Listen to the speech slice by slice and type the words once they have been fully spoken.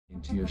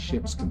to your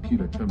ship's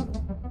computer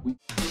terminal.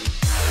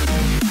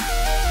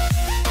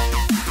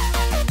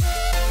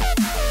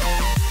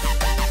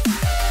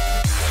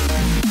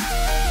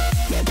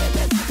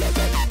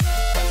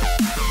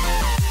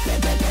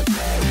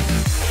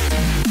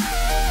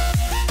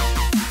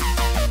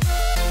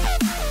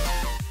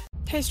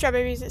 Hey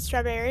StrawbAries, it's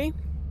StrawbArie,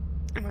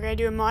 and we're gonna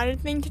do a modded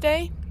thing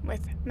today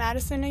with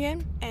Madison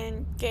again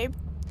and Gabe.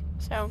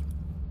 So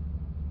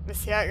let's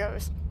see how it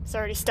goes. There's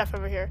already stuff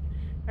over here.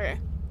 Okay,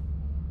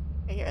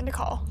 I get in the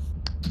call.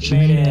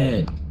 Made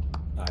it.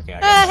 Okay,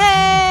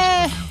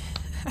 I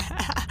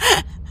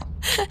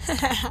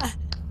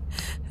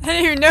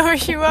didn't even know where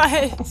she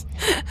was.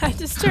 I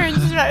just turned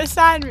she's right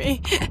beside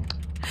me.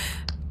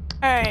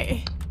 All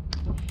right,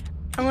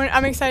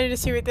 I'm excited to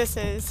see what this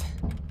is.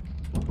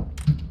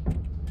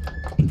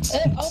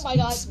 Oh my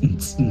god.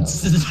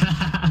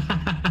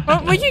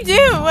 What'd you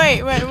do?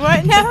 Wait,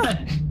 what now?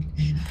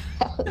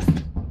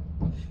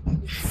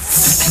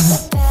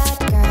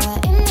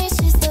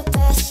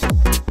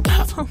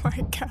 Oh my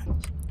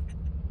god.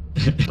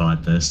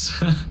 Bought this.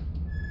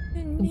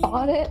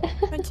 Bought it?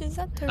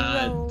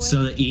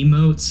 So the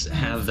emotes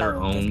have their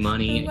own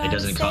money. It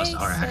doesn't cost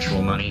our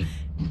actual money.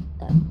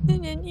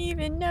 Didn't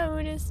even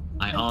notice.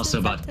 I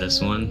also bought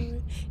this one.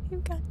 You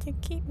got to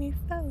keep me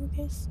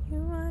focused. You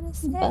wanna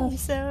say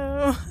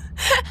so?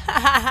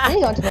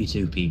 You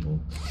two people.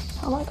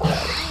 Oh my god.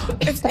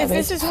 If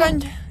this is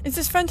fun, is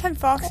this Fun Time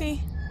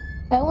Foxy?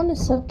 That one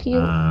is so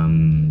cute.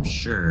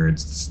 Sure.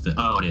 It's the.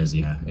 Oh, it is.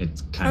 Yeah,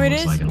 it kind of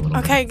looks is? like it a little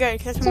bit. Okay, good.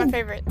 Cause that's one of my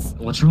favorites.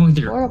 What's wrong with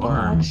your Horrible,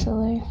 arm?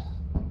 actually.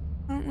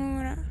 I don't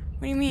know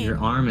what do you mean? Your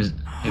arm is.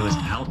 It was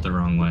out the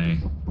wrong way.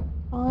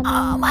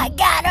 Oh my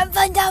god, I'm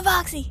Fun Time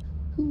Foxy.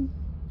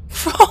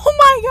 Oh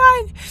my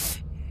god.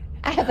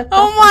 I have a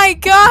Oh my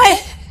god!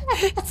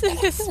 It's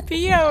like a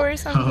Speedo or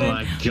something. Oh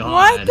my god.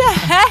 What the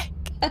heck?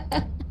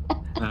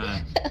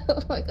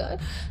 Oh my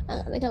god.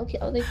 I think I'll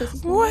kill this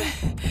is What?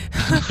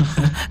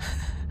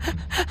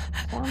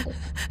 Found it.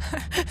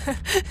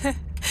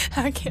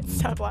 I can't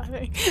stop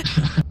laughing.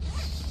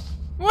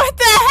 What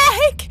the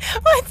heck?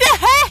 What the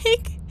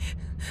heck?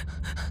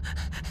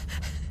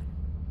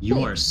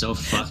 You are so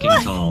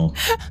fucking tall.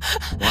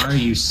 Why are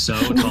you so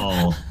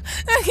tall?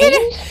 Look at her.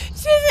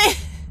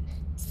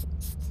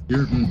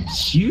 You're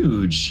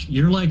huge.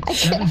 You're like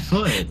 7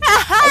 foot.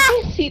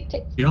 I can see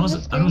You're also.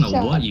 I don't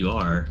know what you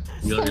are.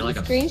 You're like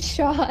a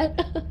screenshot.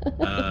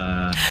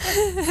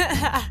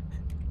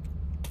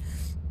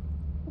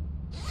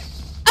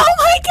 Oh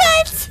my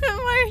god, it's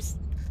worse.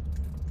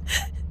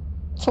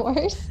 It's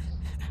worse.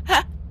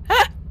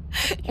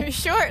 You're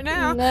short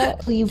now. No,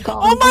 you've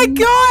gone. Oh my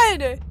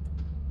god!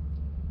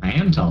 I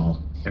am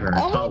tall. Or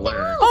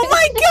taller. Oh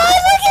my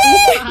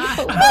god,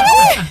 look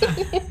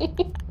at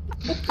it!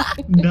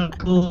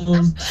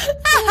 Knuckles.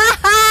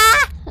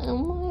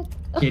 Oh my.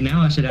 Okay,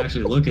 now I should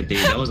actually look at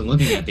these. I wasn't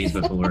looking at these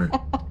before.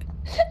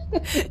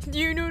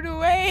 You knew the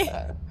way.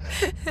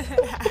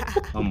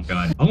 Oh my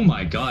god. Oh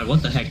my god.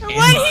 What the heck am What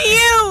I? are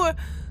you?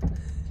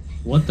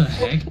 What the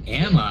heck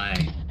am I?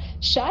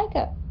 Shy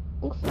Guy.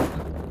 Never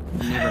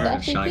heard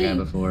of Shy Guy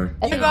before.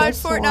 You got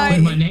Fortnite. Look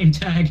at my name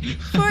tag.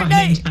 My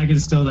name tag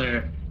is still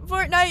there.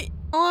 Fortnite.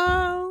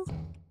 Hello.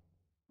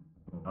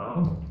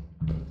 Oh.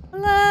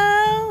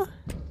 Hello.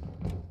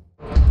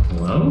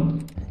 Hello?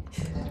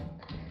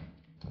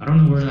 I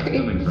don't know where that's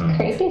coming from.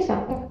 Creepy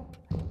something.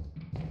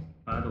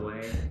 By the way,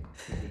 it's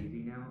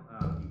easy now.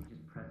 You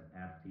just press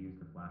F to use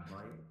the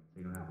flashlight, so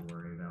you don't have to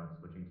worry about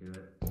switching to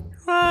it.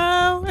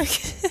 Hello. I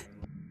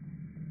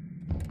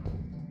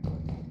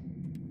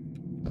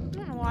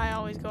don't know why I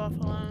always go off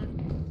alone.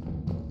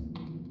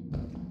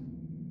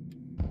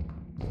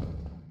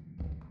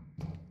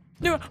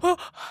 No. Oh.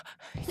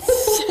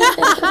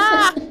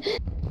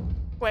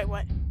 Wait,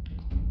 what?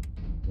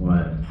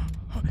 What?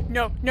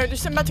 No, there's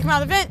something about to come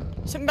out of the vent.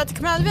 Something about to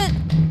come out of the vent.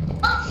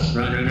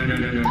 Run.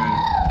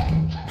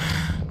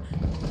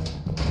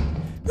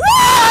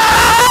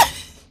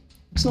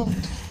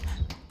 Excellent.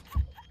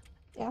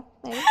 Yeah,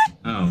 maybe.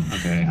 Oh,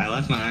 okay. I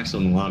left my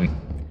axle in the lobby.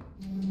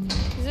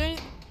 Is there any...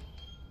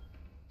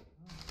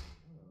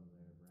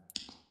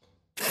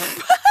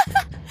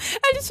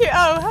 I just hear,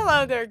 oh,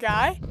 hello there,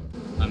 guy.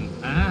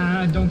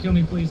 Don't kill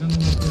me, please. I'm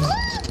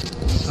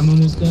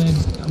almost dead.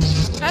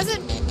 Are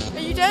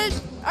you dead?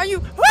 Are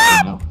you?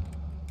 No.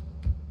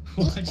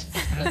 What just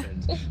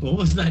happened? What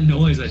was that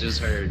noise I just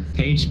heard?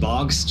 Page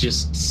box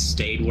just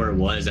stayed where it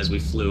was as we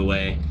flew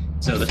away.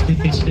 So the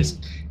it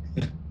just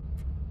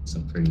so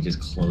pretty just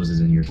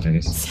closes in your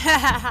face.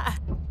 I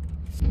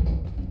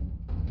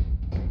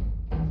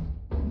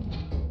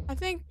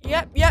think.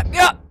 Yep.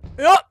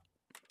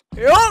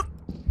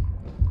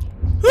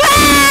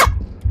 Ah!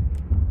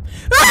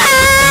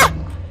 Ah!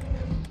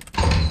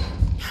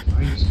 Why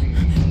are you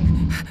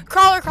screaming?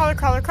 Crawler.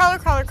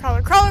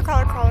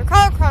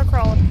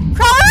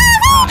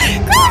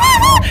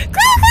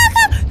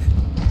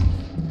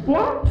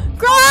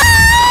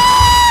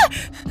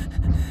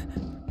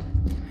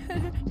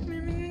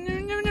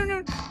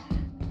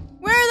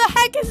 Where the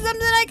heck is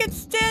something I can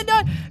stand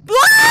on?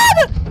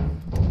 Blob!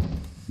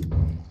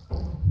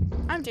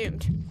 I'm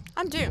doomed.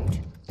 I'm doomed.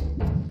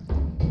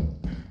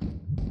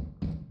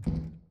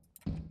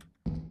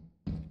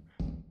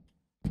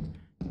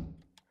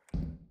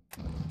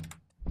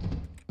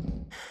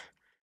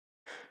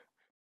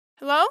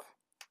 Hello?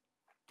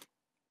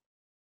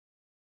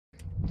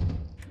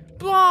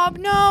 Blob,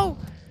 no!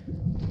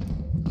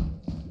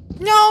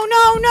 No,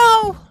 no,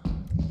 no!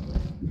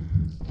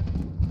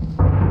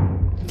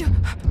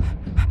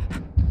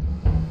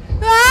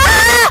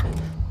 Ah!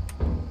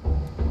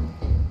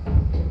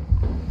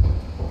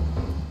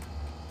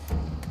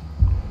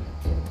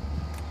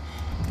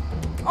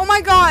 Oh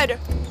my god!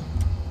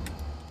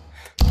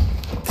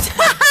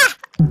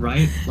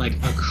 Right, like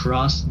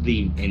across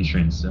the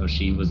entrance, so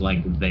she was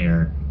like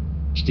there.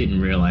 She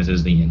didn't realize it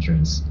was the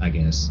entrance, I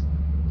guess.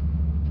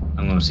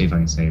 I'm gonna see if I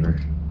can save her.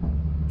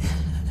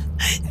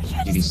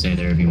 You can stay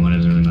there if you want, it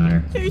doesn't really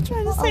matter. They're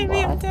trying to save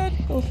me, I'm dead.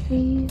 Oh,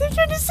 please. They're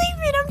trying to save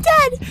me and I'm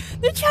dead!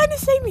 They're trying to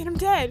save me and I'm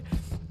dead!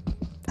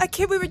 I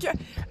can't believe it.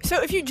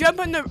 So if you jump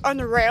on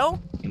the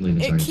rail,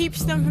 it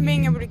keeps them from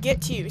being able to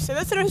get to you. So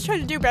that's what I was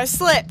trying to do, but I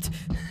slipped.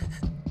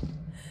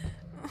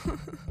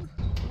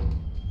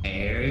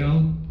 Hey,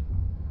 Ariel?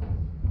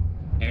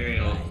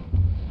 Ariel.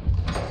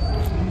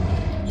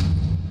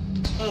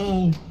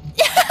 Oh!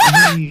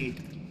 Hey.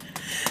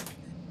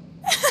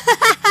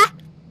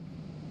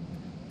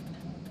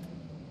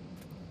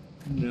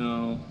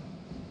 No.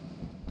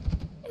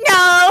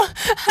 No!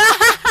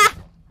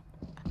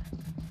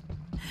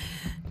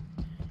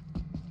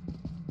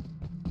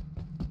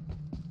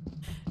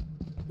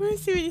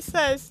 Let's see what he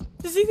says.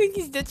 Does he think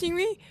he's ditching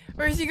me?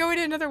 Or is he going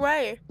another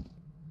way?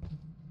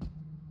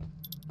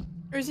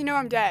 Or does he know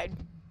I'm dead?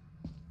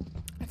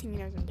 I think he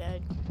knows I'm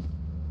dead.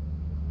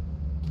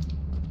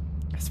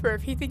 I swear,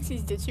 if he thinks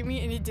he's ditching me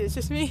and he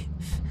ditches me.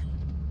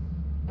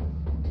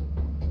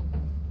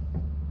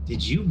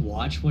 Did you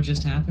watch what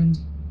just happened?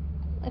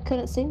 I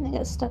couldn't see them. They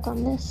got stuck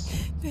on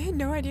this. They had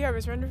no idea I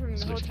was running from them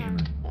the whole Switch time.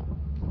 camera. No.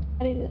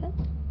 How do you do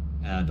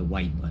that? The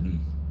white button.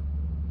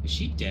 Is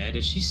she dead?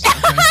 Is she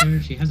stuck right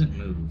there? She hasn't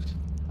moved.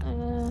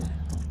 I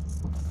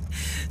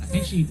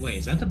think she... Wait,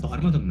 is that the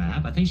bottom of the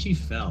map? I think she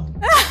fell.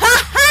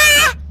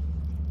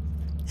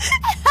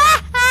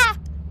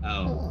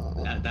 Oh,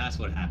 that's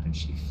what happened.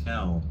 She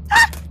fell.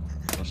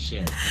 Oh,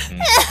 shit. Okay.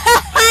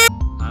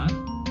 Huh?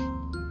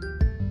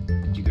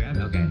 Did you grab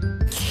it? Okay.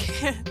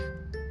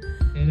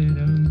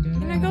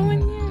 Can I go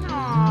in here?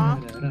 Aww.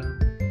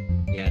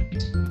 Yeah.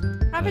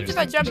 What happens if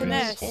I jump in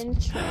this?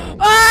 Entrance.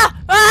 Ah!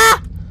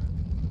 Ah!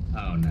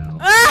 Oh, no.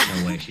 Ah!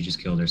 No way. She just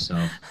killed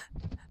herself.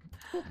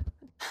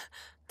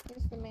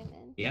 Here's the main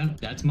end. Yeah,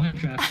 that's my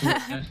trap.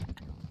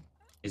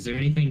 Is there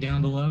anything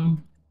down below?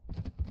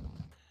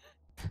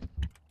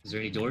 Is there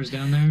any doors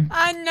down there?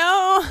 I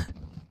know.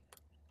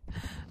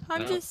 I'm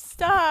Well, just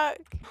stuck.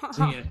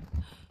 See ya.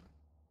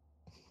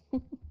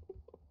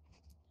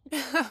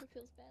 It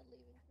feels bad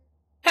leaving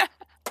her.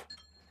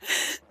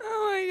 Oh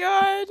my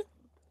god.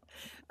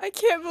 I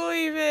can't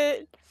believe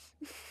it.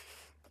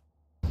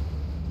 Okay,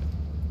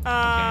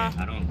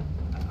 I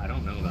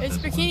don't know about It's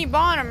this Bikini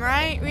Bottom,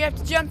 right? We have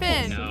to jump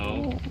in. one.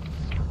 No.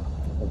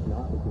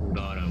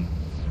 Bottom.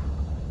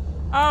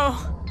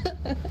 Oh.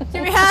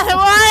 Get me out of the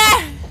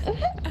water!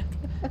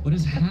 What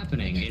is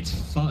happening? It's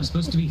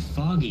supposed to be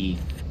foggy.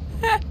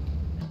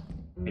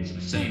 It's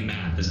the same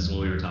map. This is what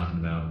we were talking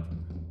about.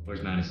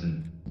 Where's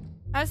Madison?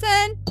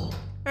 Madison?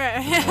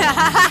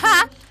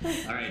 Alright.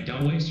 Alright,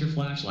 don't waste your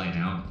flashlight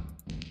now.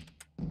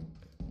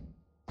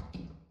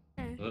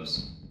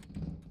 Whoops.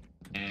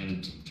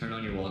 And turn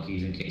on your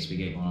walkies in case we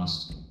get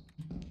lost.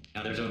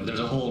 Now there's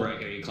a hole right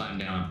here. You climb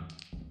down.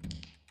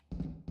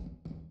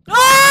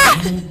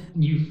 Ah! Oh,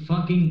 you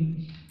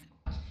fucking.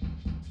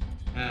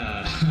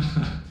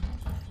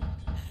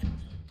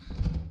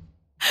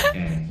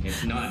 Okay,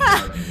 it's not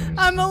dark in here.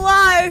 I'm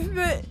alive,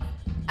 but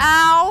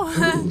ow.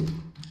 Ooh.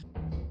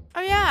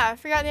 Oh yeah, I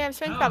forgot they have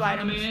Oh, I SpongeBob found the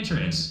items. main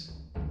entrance.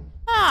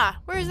 Ah,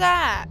 where's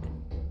that?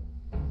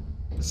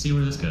 Let's see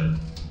where this goes.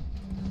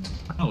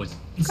 Oh, it's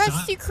inside.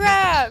 Krusty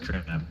Krab.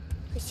 Krab.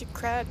 Krusty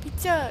Krab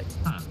pizza.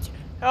 Huh.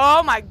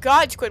 Oh my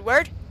god,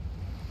 Squidward.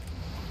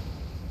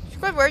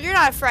 Squidward, you're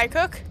not a fry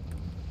cook.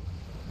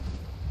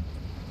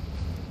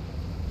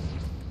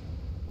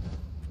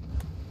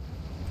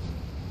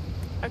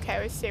 Okay,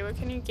 let's see, what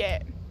can you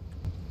get?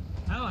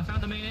 Oh, I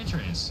found the main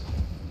entrance.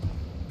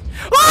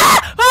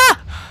 Ah! Ah!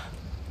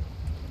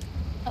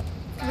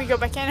 Can we go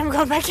back in? I'm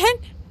going back in.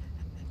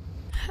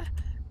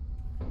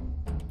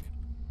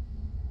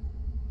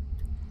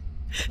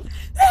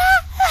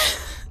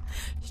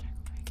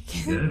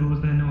 You good? What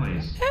was that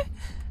noise?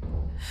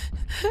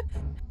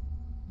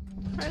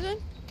 Pardon?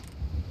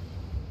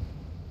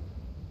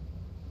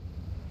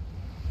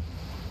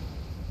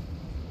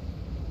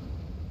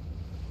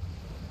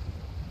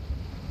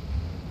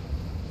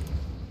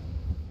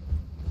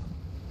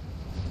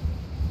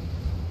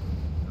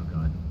 Oh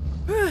god.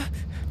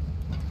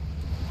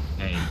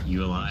 Hey,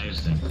 you alive?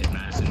 Is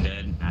Madison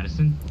dead?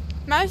 Madison?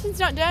 Madison's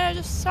not dead, I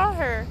just saw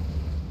her.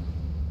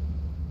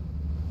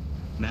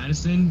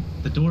 Madison,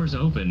 the door's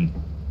open.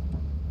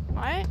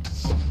 What?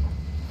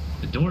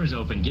 The door's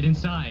open. Get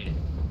inside.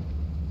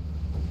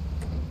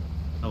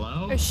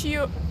 Hello? Is she?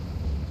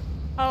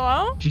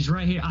 Hello? She's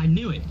right here. I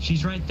knew it.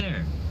 She's right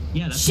there.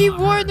 Yeah, that's She not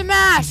wore her. the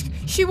mask.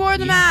 She wore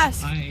the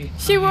mask.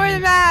 She wore the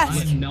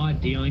mask. I'm not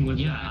dealing with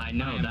that. Yeah, I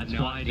know. That's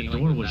why the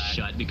door was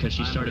shut, because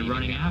she started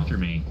running after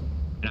me.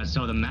 And I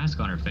saw the mask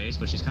on her face,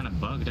 but she's kind of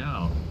bugged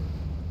out.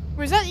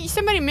 Was that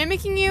somebody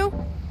mimicking you?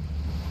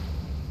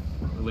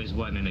 Who is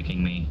what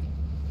mimicking me?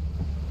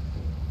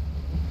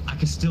 I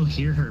could still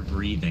hear her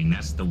breathing.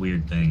 That's the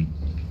weird thing.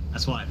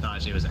 That's why I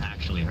thought it was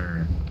actually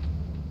her.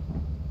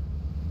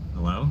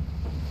 Hello?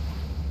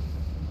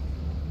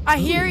 I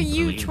hear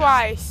you believe that.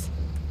 twice.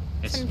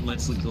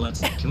 Let's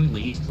can we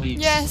leave, please?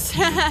 Yes.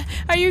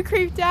 Are you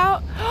creeped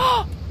out?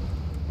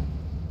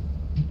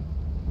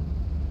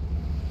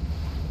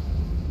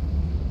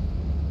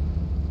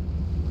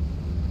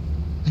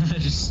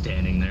 Just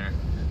standing there.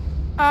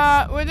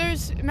 Well,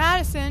 there's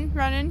Madison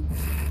running.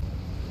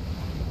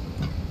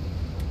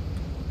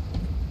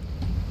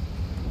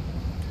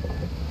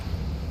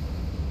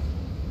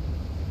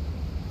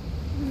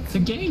 The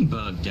game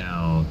bugged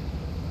out.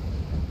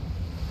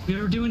 We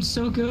were doing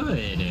so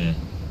good.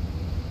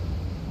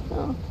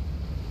 Oh.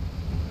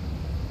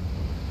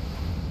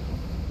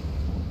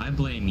 I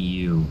blame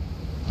you.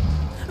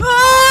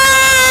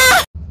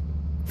 Ah!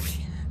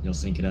 You'll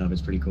sync it up.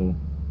 It's pretty cool.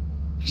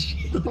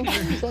 Look at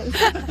her.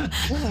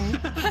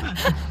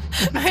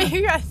 What are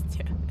you guys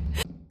doing?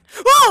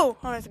 Whoa!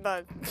 Oh, it's a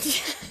bug. Why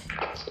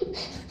did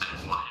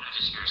I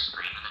just hear a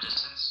scream in the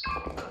distance?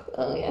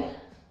 Oh yeah.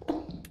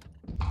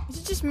 Is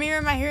it just me or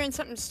am I hearing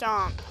something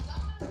stomp?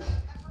 It's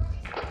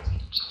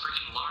a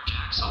freaking large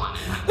axle in it.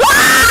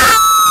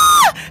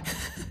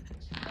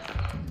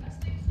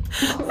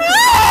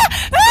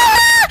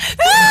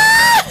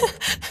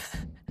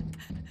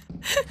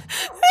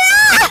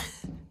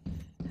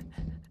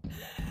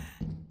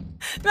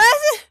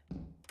 Madison!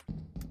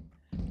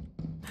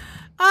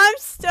 I'm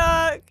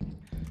stuck.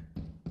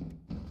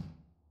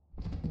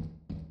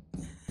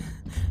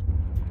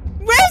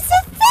 Where's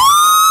the thing?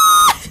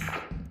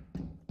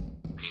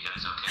 Are you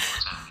guys okay?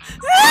 What's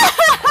happening?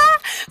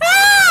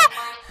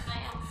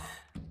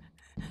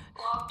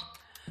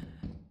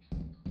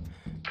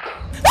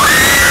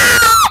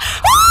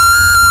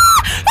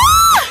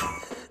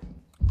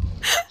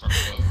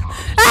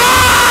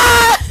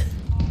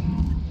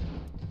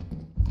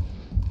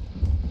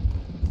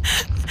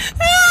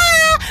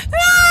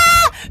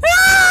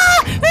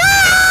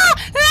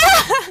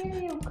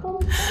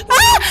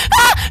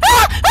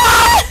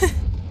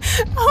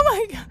 Oh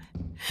my god.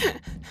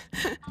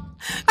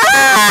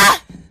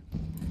 Ah!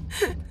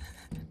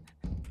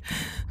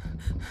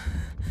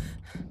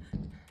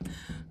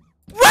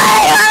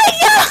 Where are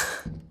you?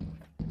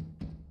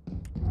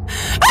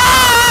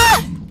 Ah!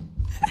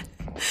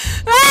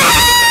 Ah!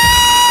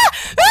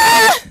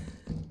 Ah!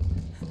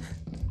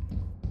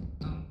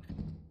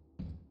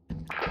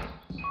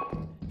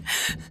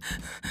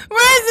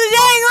 Where's the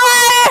dang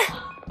ladder?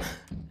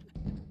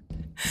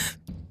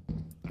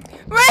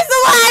 Where's the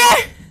ladder?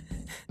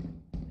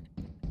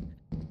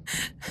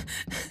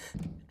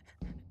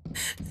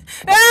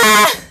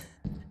 Ah!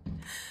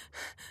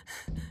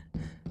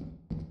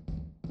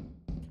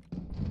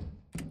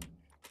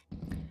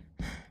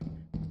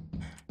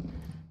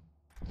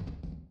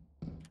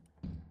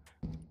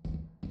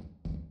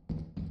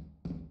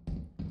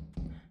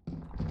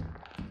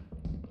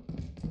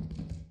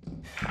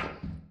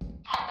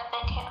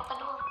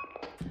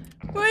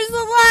 Where's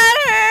the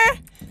ladder?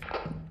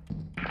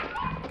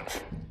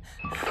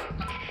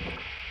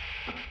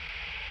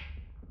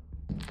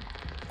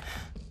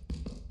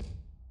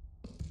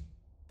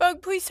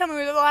 Bug, please tell me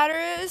where the ladder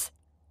is.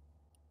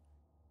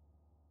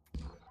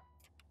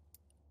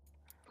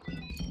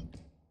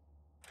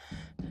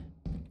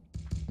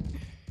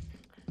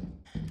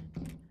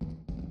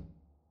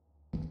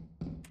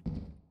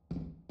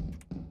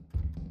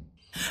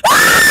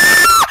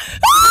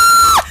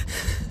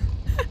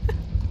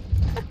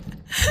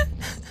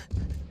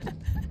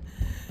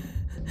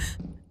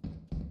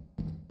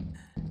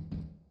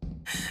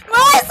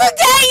 Where's the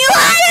dang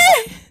ladder?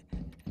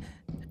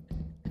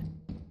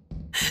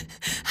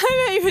 I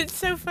bet you it's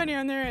so funny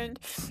on their end.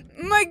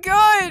 Oh my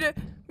god!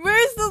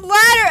 Where's the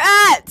ladder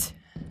at?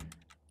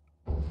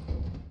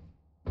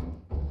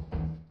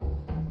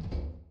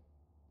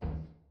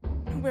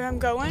 Where I'm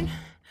going?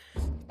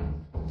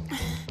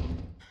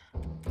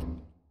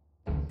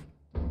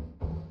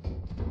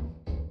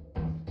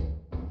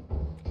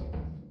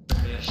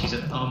 She's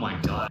a. Oh my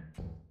god.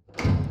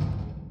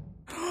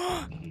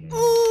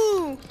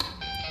 Ooh!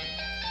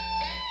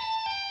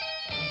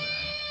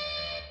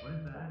 What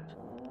is that?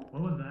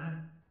 What was that?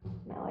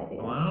 No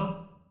idea.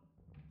 Hello?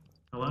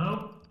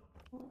 Hello?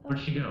 Where'd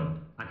she go?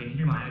 I can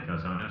hear my echo,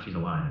 so I know she's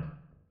alive.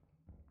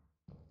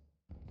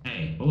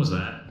 Hey, what was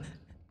that?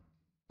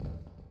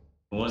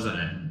 What was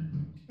that?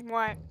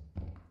 What?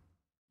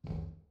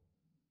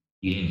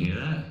 You didn't hear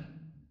that?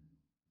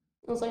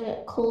 It was like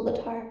a cool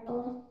guitar.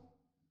 Oh.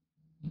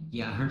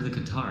 Yeah, I heard the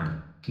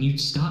guitar. Can you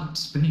stop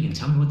spinning and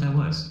tell me what that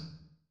was?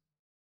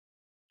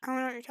 I don't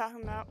know what you're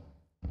talking about.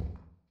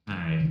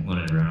 Alright. Alright,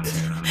 whatever. I don't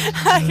care. I'm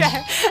just gonna do Okay.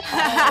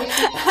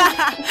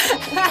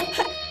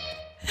 this.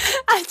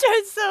 I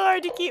tried so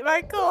hard to keep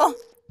my cool.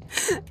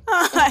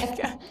 Oh my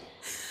god.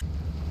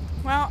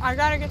 Well, I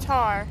got a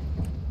guitar.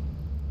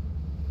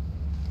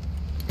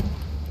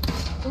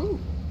 Ooh.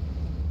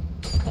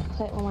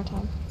 Play it one more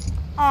time.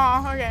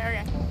 Oh,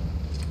 okay.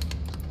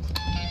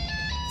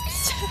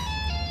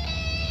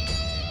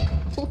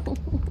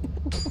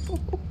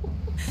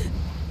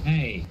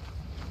 Hey.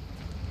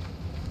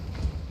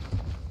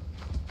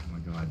 Oh my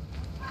god.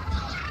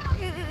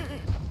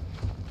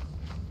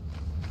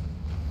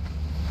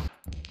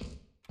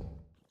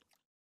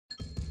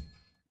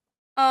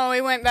 Oh,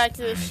 we went back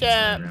to the Alright, ship.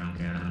 whatever, I don't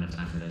care. I don't have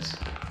time for this.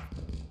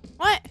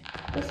 What?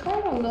 It's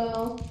I don't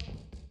know.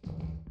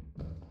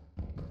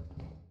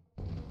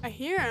 I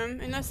hear him,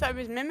 unless I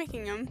was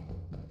mimicking him.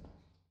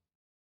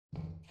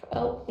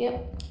 Oh,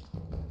 yep.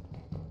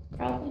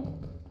 Probably.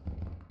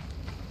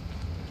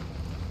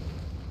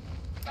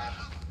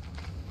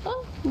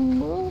 Oh,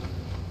 no.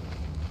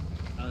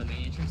 Oh, the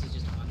main entrance is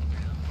just on the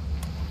ground.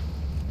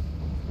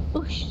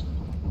 Oosh.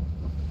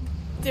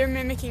 They're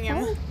mimicking him.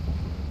 Oh.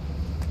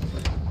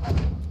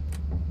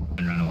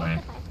 And run away.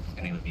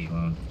 And he would be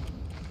alone.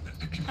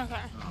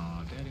 Okay.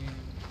 Aw, dead end.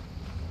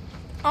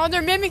 Oh,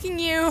 they're mimicking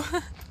you.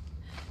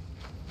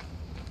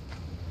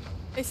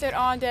 They said,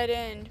 "Aw, dead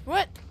end."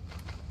 What?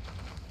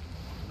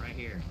 Right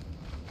here.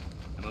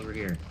 I'm over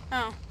here.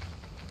 Oh.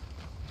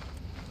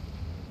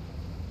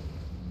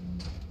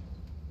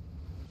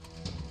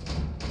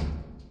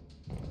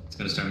 It's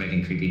gonna start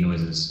making creepy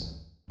noises.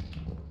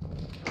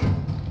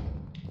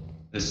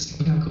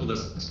 Look how cool this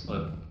is.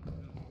 Look.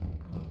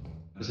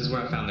 This is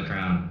where I found the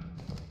crown.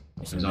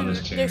 It was on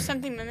this chair. There's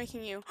something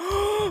mimicking you.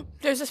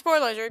 There's a spore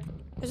lizard.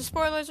 There's a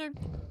spore lizard.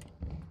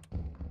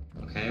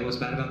 Okay, what's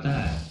bad about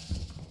that?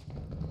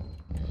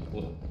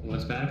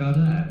 What's bad about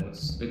that?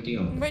 What's the big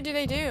deal? What do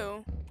they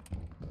do?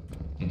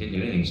 It didn't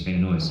do anything, just made a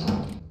noise.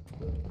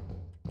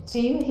 Do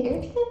you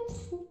hear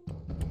this?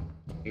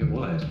 Hear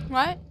what?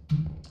 What?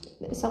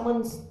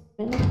 Someone's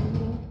mimicking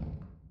you.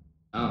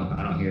 Oh,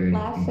 I don't hear anything.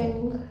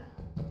 Laughing.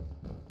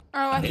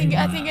 Oh, I think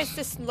it's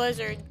this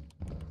lizard.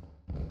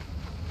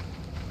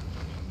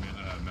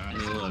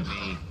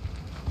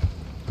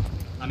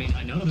 I mean,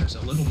 I know there's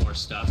a little more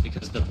stuff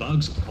because the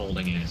bugs were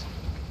holding it.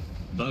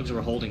 The bugs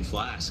were holding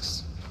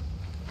flasks.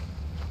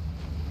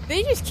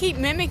 They just keep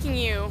mimicking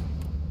you.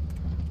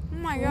 Oh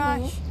my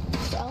gosh.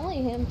 It's only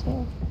him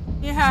too.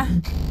 Yeah.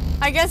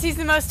 I guess he's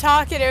the most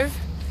talkative.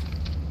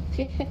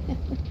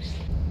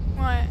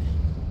 What?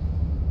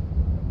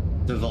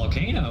 The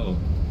volcano.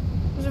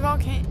 There's a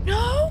volcano.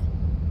 No!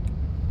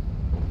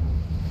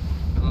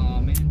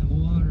 Oh man, the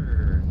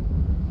water.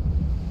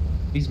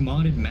 These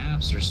modded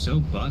maps are so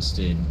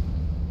busted.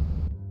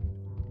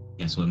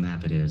 Guess what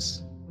map it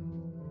is?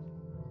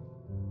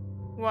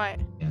 What?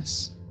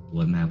 Yes,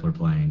 what map we're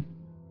playing.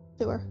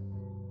 Sewer.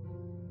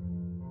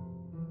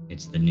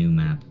 It's the new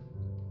map.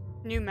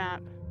 New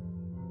map.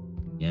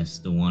 Yes,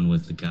 the one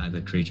with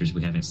the creatures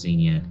we haven't seen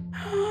yet.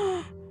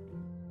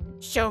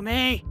 Show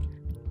me.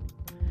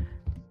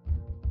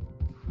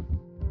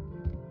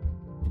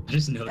 I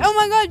just noticed. Oh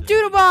my god,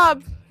 Doodle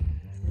Bob!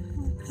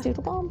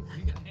 Doodle bomb.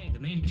 Hey, the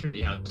main entrance.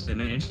 Yeah, the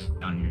main entrance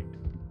down here.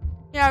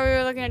 Yeah, we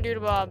were looking at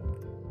Doodle Bob.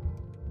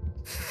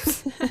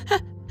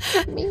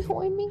 Me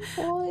hoy, me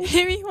hoy.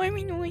 Me hoy,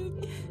 me noy.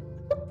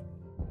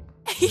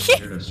 I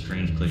heard a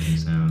strange clicking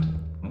sound.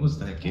 What was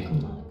that Oh giggle?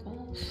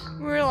 my gosh.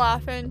 We were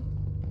laughing.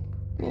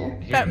 Yeah. I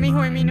hear That a me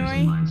hoy, mine. me There's a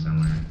noy. mine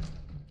somewhere.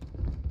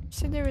 You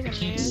said there was I a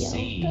can't man.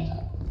 see.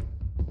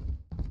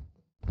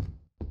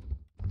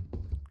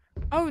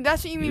 Oh,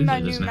 that's what you mean Usually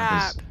by this new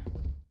map. is-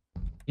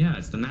 Yeah,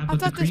 it's the map I with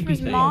the thought this creepy was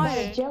things.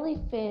 modded.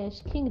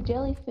 Jellyfish. King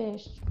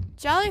jellyfish.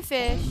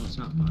 Jellyfish. No, it's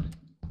not modded.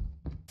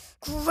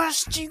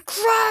 Krusty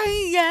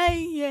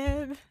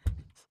Krab.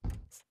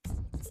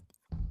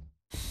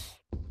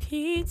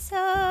 Pizza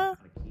Not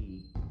a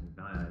key.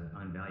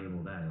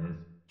 Unvaluable that is.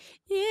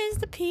 is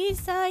the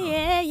pizza,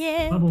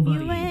 yeah. Bubble You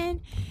Buddy.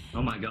 and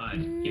Oh my god,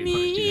 he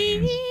requires 2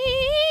 hands.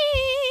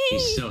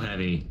 He's so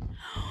heavy.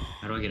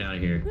 How do I get out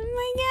of here? Oh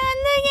my god,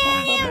 look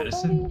at him.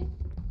 Madison?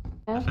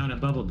 I found a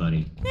bubble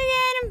buddy. Look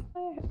at him.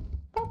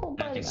 Bubble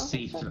I buddy. can Oh,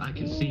 see so through. I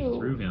can see cute.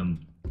 through him.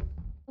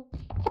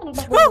 I found a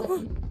bubble Woo!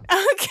 buddy.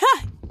 Oh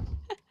god.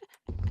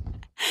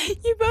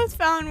 You both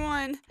found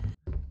one.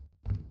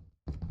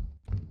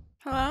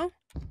 Hello?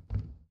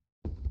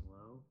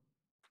 Hello?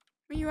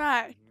 Where you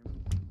at? Can you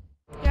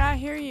hear me? Yeah, I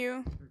hear you. I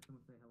heard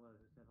someone say hello.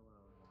 Who said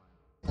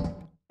hello and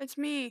why? It's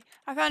me.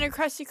 I found a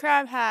Krusty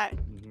Krab hat.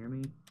 Can you hear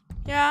me?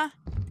 Yeah?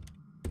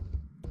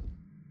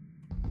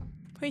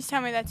 Please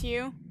tell me that's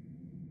you.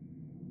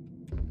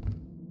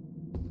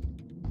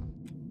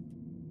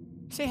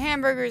 Say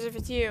hamburgers if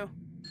it's you.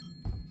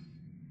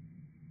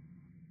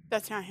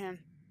 That's not him.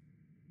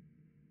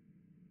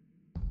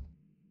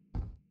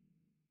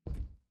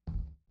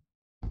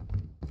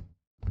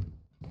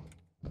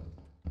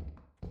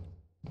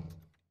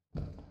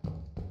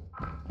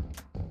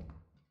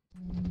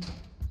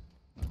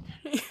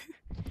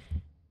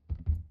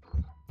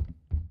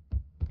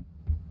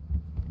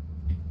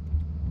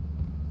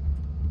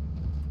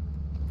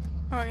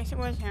 Oh, I guess it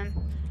was him.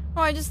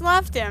 Oh, I just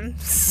left him.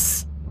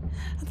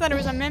 I thought it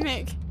was a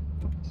mimic.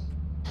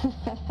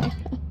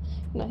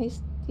 No,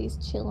 he's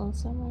chilling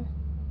somewhere.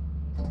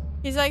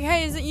 He's like,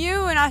 "Hey, is it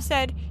you?" And I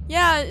said,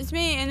 "Yeah, it's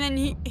me." And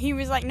then he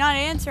was like not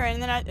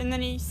answering. And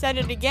then he said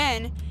it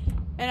again,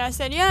 and I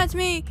said, "Yeah, it's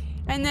me."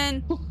 And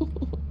then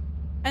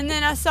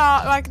I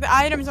saw like the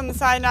items on the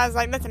side, and I was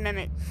like, "That's a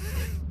mimic."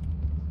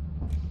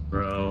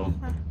 Bro,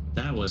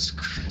 that was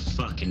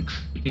fucking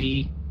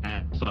creepy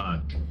as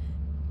fuck.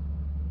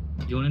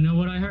 You wanna know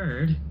what I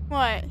heard?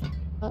 What?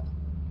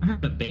 I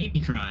heard a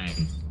baby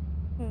crying.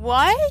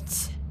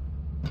 What?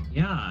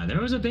 Yeah, there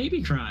was a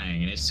baby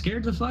crying, and it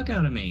scared the fuck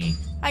out of me.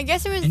 I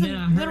guess it was And the then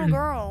I little heard-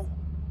 girl.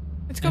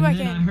 Let's go And back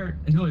then in. I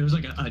heard, no, it was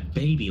like a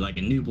baby, like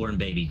a newborn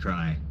baby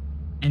cry.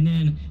 And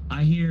then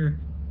I hear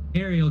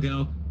Ariel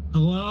go,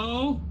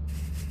 "Hello?"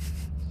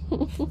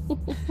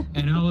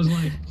 And I was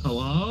like,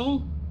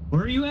 "Hello?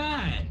 Where are you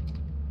at?"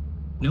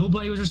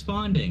 Nobody was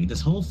responding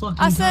this whole fucking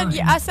I said,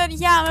 time.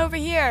 yeah, I'm over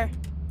here.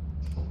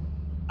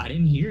 I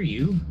didn't hear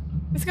you.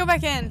 Let's go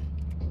back in.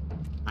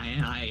 We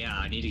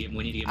need to get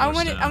more I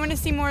want to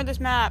see more of this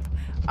map.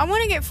 I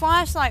want to get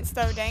flashlights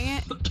though, dang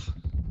it.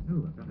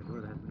 Ooh, I found a door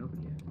that hasn't been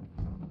opened yet.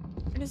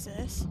 What is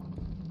this?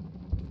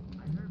 I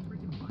heard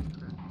freaking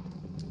Minecraft.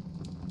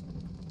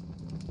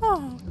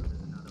 Oh,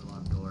 There's another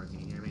locked door. Can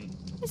you hear me?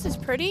 this is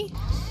pretty.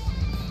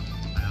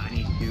 I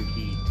need 2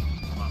 keys.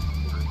 Locked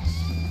doors.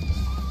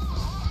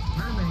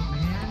 Mermaid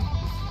man.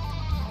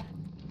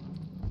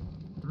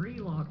 3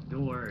 locked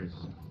doors.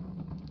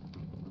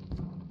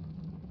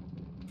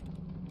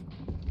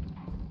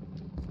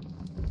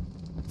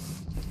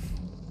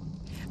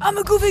 I'm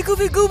a goofy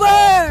goober.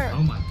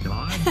 Oh my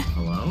god.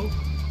 Hello?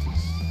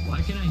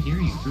 Why can I hear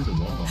you through the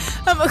wall?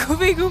 I'm a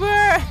goofy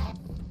goober.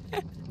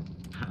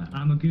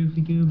 I'm a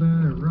goofy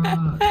goober.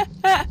 Rock. Fire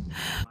exit,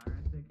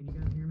 can you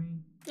guys hear me?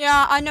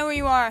 Yeah, I know where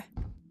you are.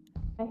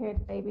 I heard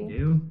the baby.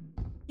 You?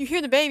 You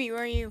hear the baby?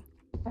 Where are you?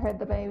 I heard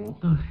the baby.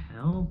 What the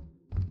hell?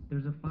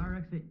 There's a fire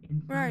exit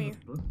inside Where are of you? a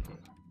bookcase.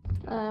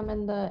 I'm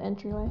in the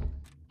entryway.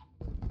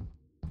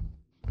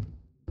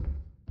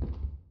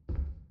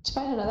 Did you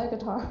find another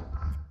guitar?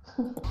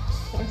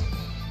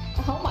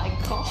 Oh my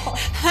god.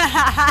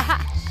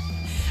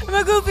 I'm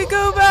a goofy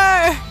goober.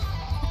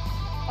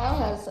 Al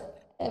has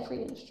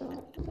every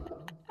instrument.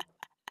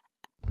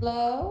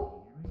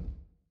 Hello?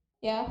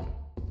 Yeah?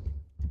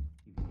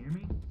 You can hear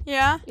me?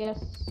 Yeah.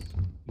 Yes.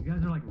 You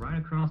guys are like right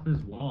across this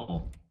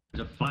wall.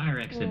 There's a fire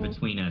exit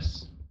between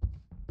us.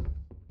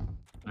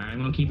 Alright, I'm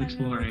gonna keep I know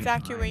exploring.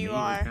 exactly where you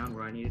I are. found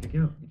where I needed to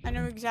go. I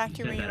know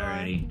exactly You where said you that are.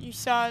 already. You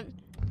saw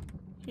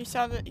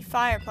the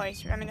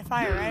fireplace. I mean the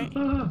fire, right?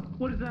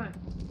 What is that?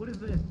 What is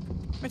this?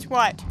 What's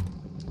what?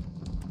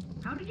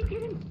 How did you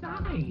get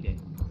inside?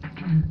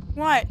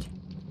 What?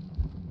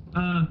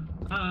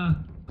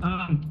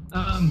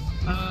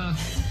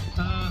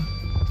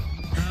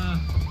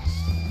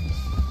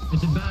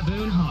 It's a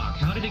baboon hawk.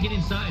 How did it get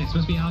inside? It's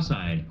supposed to be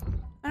outside.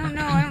 I don't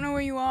know. I don't know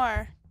where you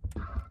are.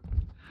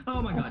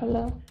 Oh my god.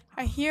 Hello?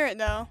 I hear it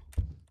though.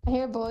 I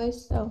hear a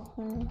voice.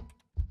 Oh,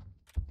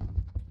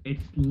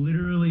 It's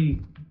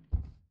literally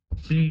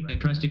sitting at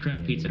Krusty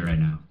Krab Pizza right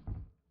now.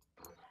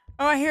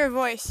 Oh, I hear a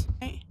voice.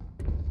 Hey.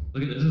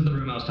 Look at this. This is the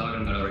room I was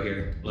talking about over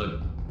here.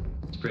 Look,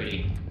 it's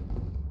pretty.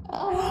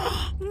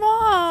 oh.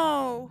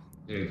 Mo!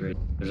 Very pretty.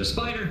 There's a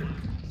spider.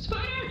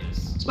 Spider!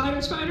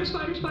 Spider! Spider!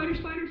 Spider! Spider!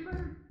 Spider!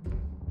 Spider!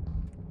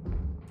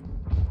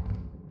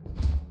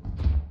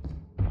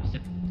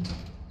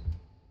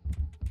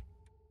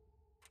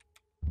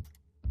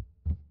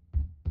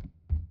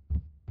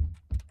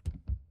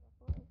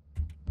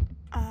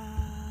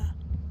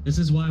 This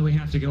is why we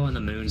have to go on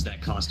the moons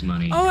that cost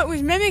money. Oh, it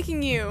was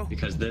mimicking you.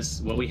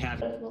 Because what we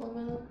have.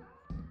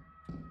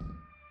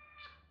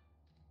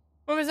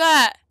 What was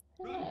that?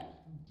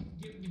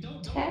 You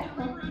don't put that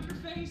rubber around your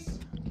face.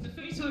 It's a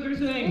face hugger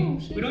thing. Oh,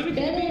 shit. We don't have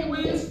Dead anything to end.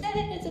 win. It's dead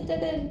end. It's a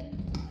dead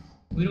end.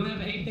 We don't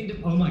have anything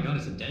to. Oh my god,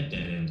 it's a dead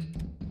end.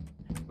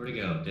 Where'd it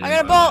go? Did I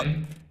it got a run bolt.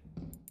 away?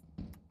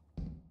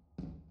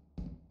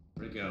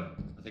 Where'd it go?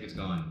 I think it's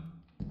gone.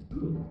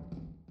 Ooh.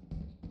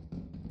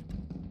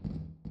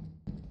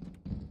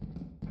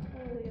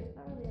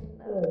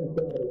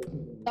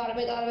 Got him,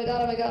 I got him, I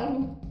got him, I got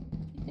him.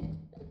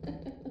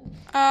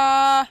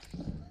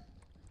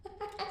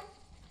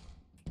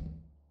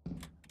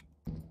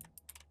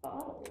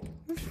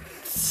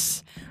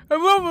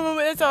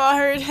 That's all I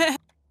heard.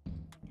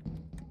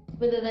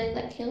 But the night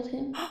that killed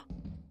him?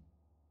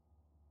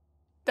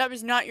 That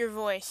was not your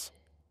voice.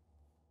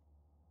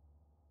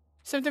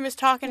 Something was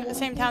talking at the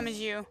same time as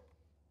you.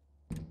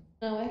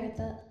 No, I heard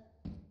that.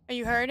 Oh,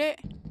 you heard it?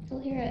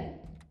 Still hear it.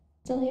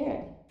 Still hear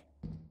it.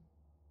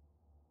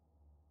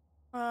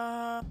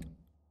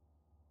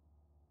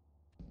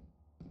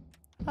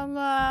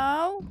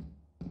 Hello?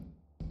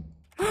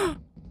 Jeez.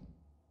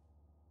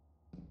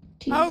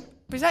 Oh,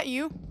 was that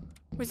you?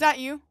 Was that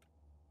you?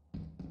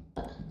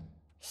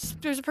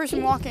 There's a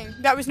person walking.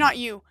 That was not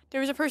you.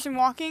 There was a person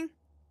walking.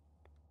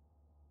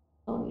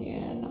 Oh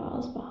yeah, no, I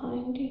was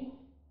behind you.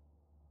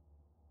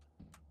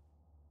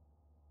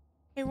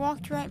 They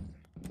walked right.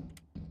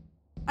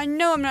 I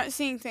know I'm not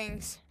seeing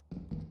things.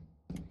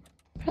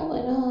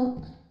 Probably not.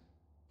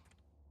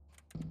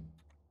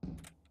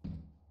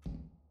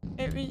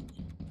 It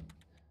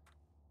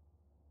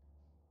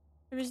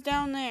was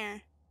down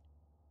there.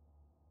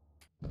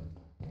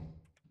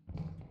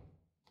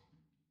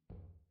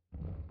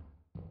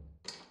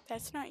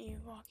 That's not you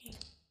walking.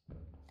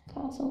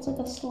 God, sounds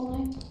like a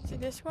slime. Is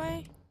it this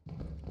way?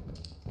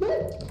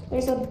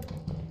 There's a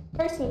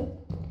person.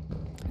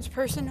 This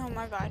person? Oh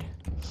my god.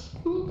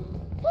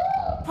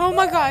 Oh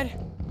my god.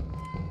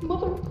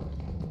 Mother.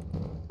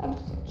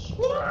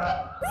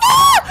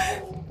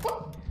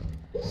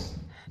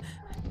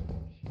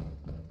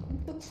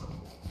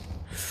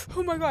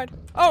 Oh my god.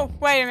 Oh,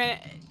 wait a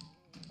minute.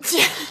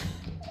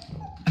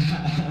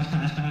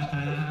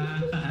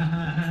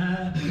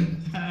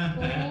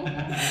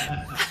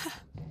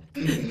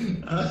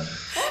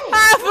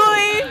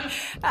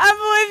 I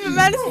believe the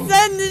medicine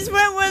said and just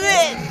went with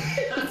it.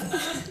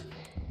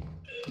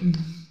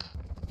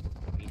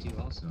 Me too,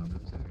 also. I'm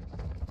really sorry.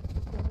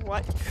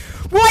 What?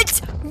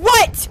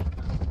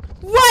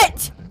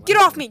 What? Get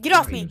off me! Get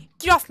off me!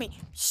 Get off me!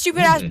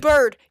 Stupid ass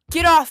bird!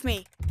 Get off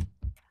me!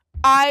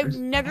 I've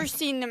never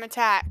seen them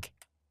attack.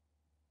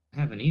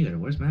 I haven't either.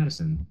 Where's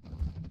Madison?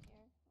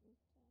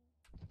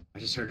 I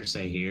just heard her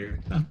say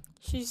here.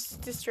 She's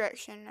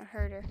distraction. I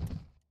heard her.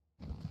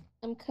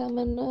 I'm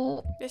coming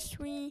up. This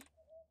way.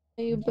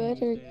 You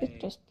better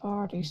get this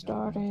party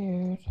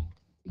started.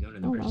 You going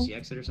to the emergency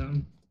exit or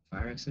something?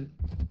 Fire exit?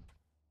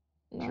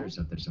 No. Sure, it's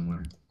up there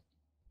somewhere.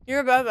 You're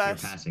above You're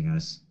us. passing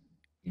us.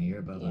 Yeah, you're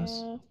above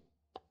us. Yeah.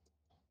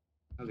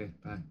 Okay,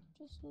 bye.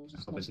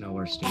 Just Hope it's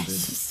nowhere stupid.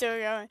 She's still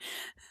going.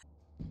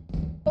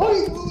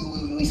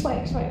 Oh,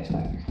 spider.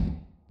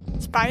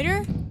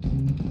 Spider?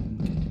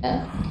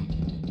 Yeah.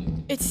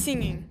 It's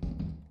singing.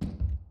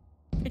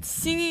 It's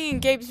singing in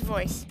Gabe's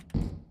voice.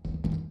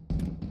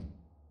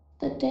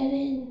 The dead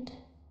end.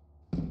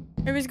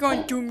 It was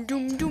going doom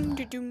doom doom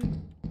doom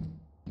doom.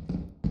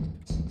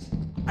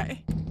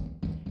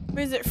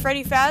 What is it,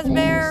 Freddy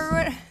Fazbear or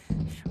what?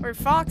 Or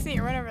Foxy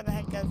or whatever the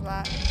heck does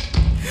that.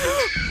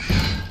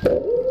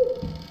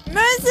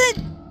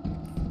 Medicine!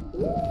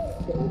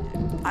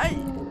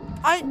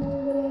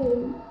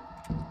 I'm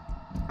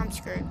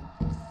screwed.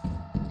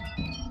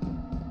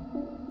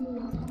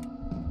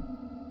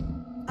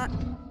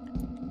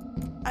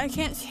 I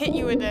can't hit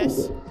you with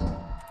this.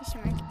 There's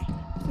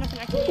nothing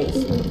I can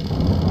use.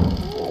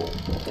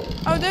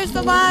 Oh, there's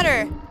the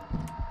ladder.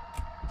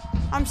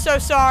 I'm so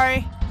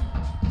sorry.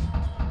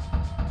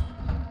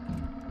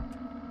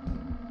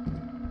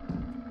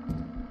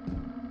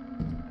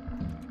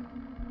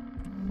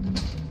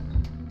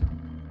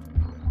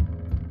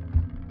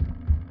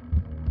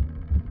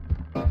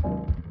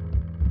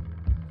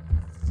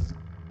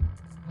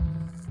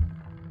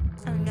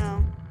 Oh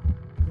no.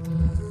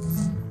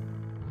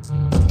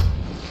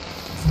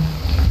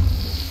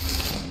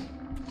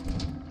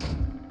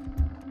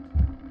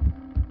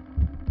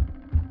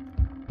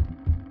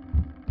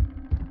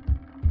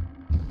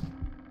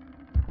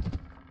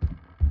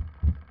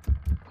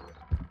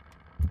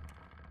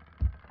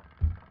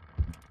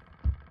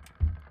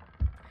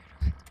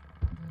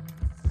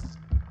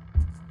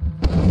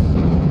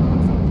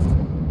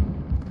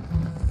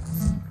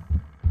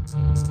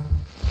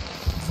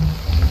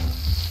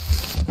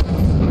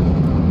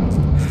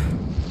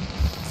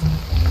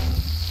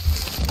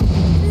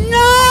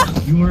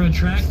 You were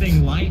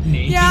attracting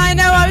lightning. Yeah, I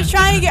know. I was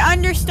trying to get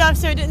under stuff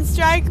so it didn't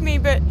strike me,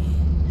 but...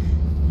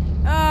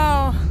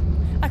 Oh,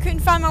 I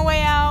couldn't find my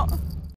way out.